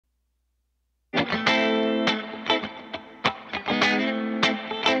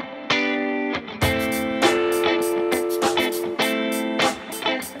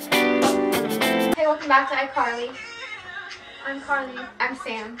Carly. I'm Carly. I'm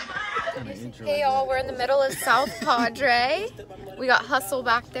Sam. Hey y'all, we're in the middle of South Padre. We got Hustle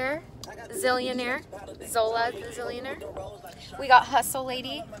back there, Zillionaire, Zola the Zillionaire. We got Hustle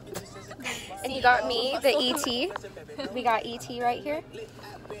Lady, and you got me, the ET. We got ET right here.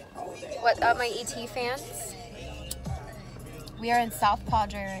 What up, my ET fans? We are in South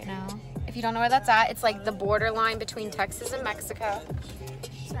Padre right now. If you don't know where that's at, it's like the borderline between Texas and Mexico.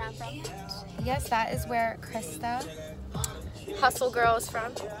 Yes, that is where Krista, Hustle Girl, is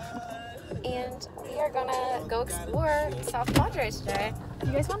from. And we are gonna go explore South Padre today.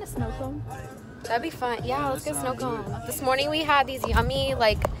 You guys want a snow cone? That'd be fun. Yeah, let's get snow cone. This morning we had these yummy,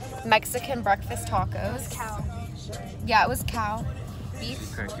 like, Mexican breakfast tacos. It was cow. Yeah, it was cow.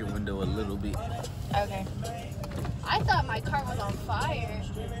 Beef. Crack your window a little bit. Okay. I thought my car was on fire.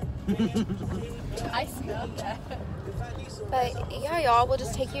 I smelled that. But yeah, y'all, we'll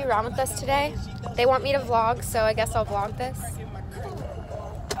just take you around with us today. They want me to vlog, so I guess I'll vlog this.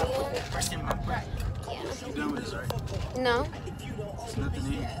 Yeah. You done with this, right? No. There's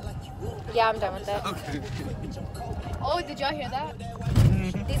nothing in. Yeah, I'm done with it. Okay. Oh, did y'all hear that?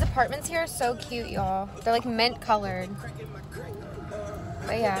 These apartments here are so cute, y'all. They're like mint colored.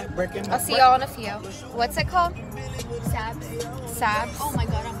 But yeah, I'll see y'all in a few. What's it called? Sabs. Sabs. Oh my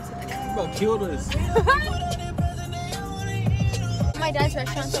god, I almost said that. You about killed us. My dad's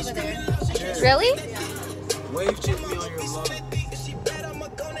restaurant's over there. Really? Wave check me on your vlog.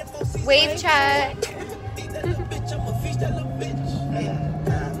 Wave check.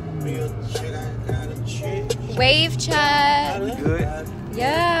 Wave check. Good.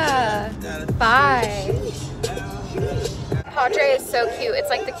 Yeah. 5. Padre is so cute. It's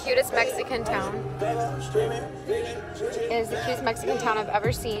like the cutest Mexican town. It is the cutest Mexican town I've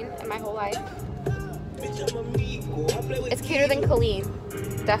ever seen in my whole life. It's cuter than Colleen.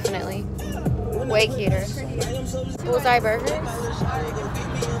 Definitely. Way cuter. Bullseye Burgers.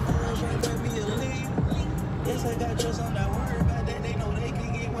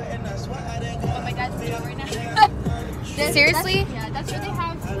 Oh, my dad's video right now. Seriously? Yeah, that's where they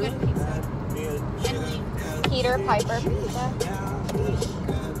have good pizza. And wings. Peter Piper Pizza.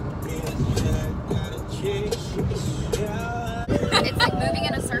 It's like moving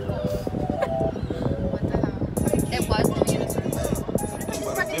in a circle. What the hell? It was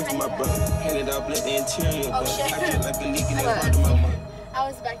moving in a circle. Oh shit. I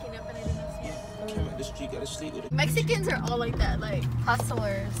was backing up and I didn't see it. Mexicans are all like that, like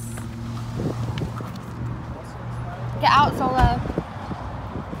Hustlers. Get out, Zola.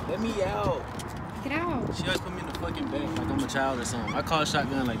 Let me out. Get out. She always put me in the fucking back like I'm a child or something. I call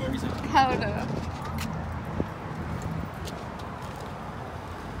shotgun like every second. How no?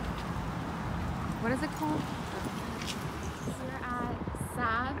 What is it called? We're at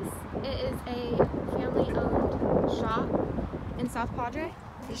Sabs. It is a family-owned shop in South Padre.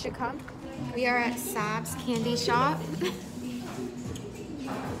 You should come. We are at Sabs Candy Shop.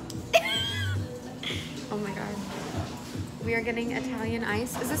 Oh my god. We are getting Italian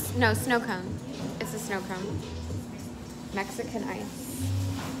ice. Is this? No, snow cone. It's a snow cone. Mexican ice.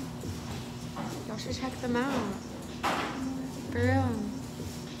 Y'all should check them out. For real.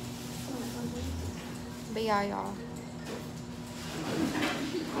 But yeah, y'all.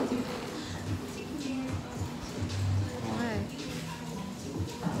 What?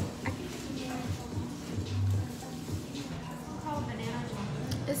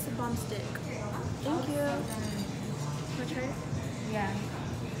 it's a bomb stick. Thank you. Want to try it? Yeah.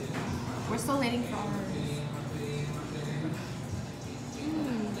 We're still waiting for ours.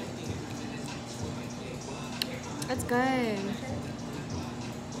 That's good.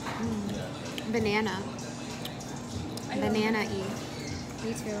 Banana. Banana-y.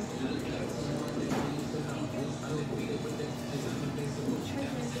 Me too.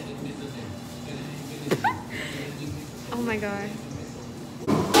 Oh my god.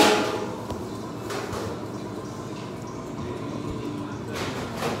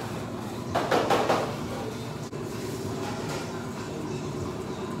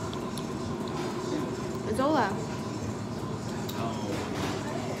 Zola.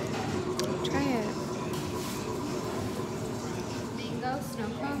 Try it. Mango snow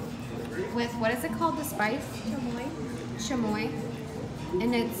cone with, what is it called? The spice? Chamoy. Chamoy.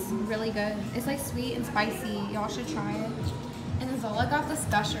 And it's really good. It's like sweet and spicy. Y'all should try it. And then Zola got this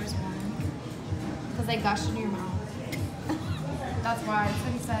Gushers one. Because they gush in your mouth. That's why. That's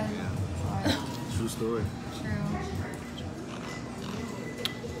what he said. True story. True.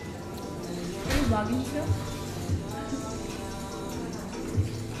 Are you vlogging still?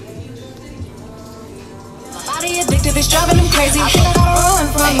 Body addictive, it's driving them crazy. I think I gotta run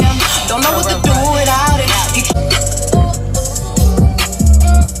from him. Don't know what to do without it. It's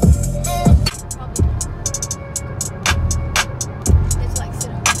like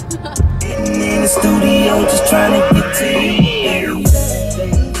sit up. In the studio, just trying to get to you.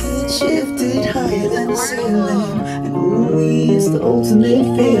 Shifted higher than the ceiling, and ooh, it's the ultimate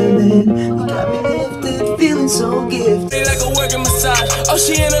feeling. You got me lifted, feeling so gifted. They like a working massage. Oh,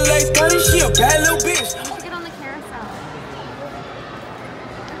 she in her late 30s, she a bad little bitch. We should get on the carousel.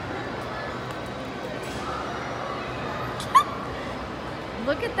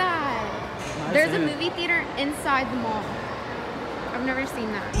 Look at that. There's a movie theater inside the mall. I've never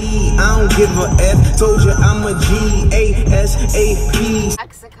seen that. I don't give a F, told you I'm a G-A-S-A-P.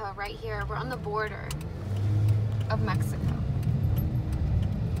 Mexico, right here. We're on the border of Mexico.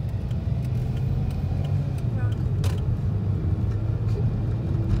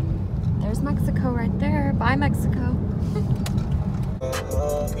 There's Mexico right there. Bye, Mexico. You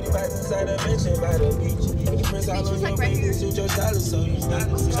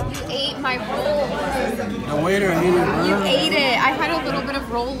ate my roll. The waiter ate it, bro. You ate it. I had a little bit of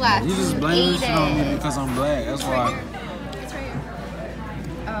roll left. You just blame this shit on me because I'm black. That's why. It's right here.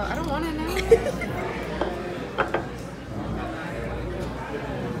 Oh, I don't want to know.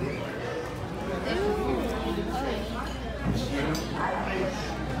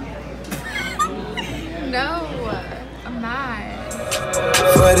 No, I'm mad.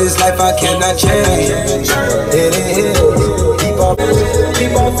 For this life I cannot change. It is.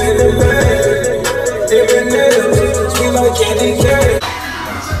 Keep on feeling bad. Even if sweet like candy cane.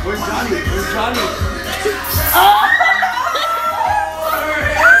 Where's Johnny? Where's Johnny?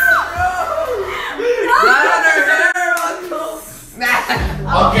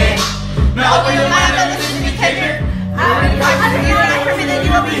 Okay. Now open your mind and listen to me, Kendrick. I don't know if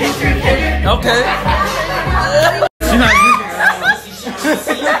you will be Kendrick. Okay.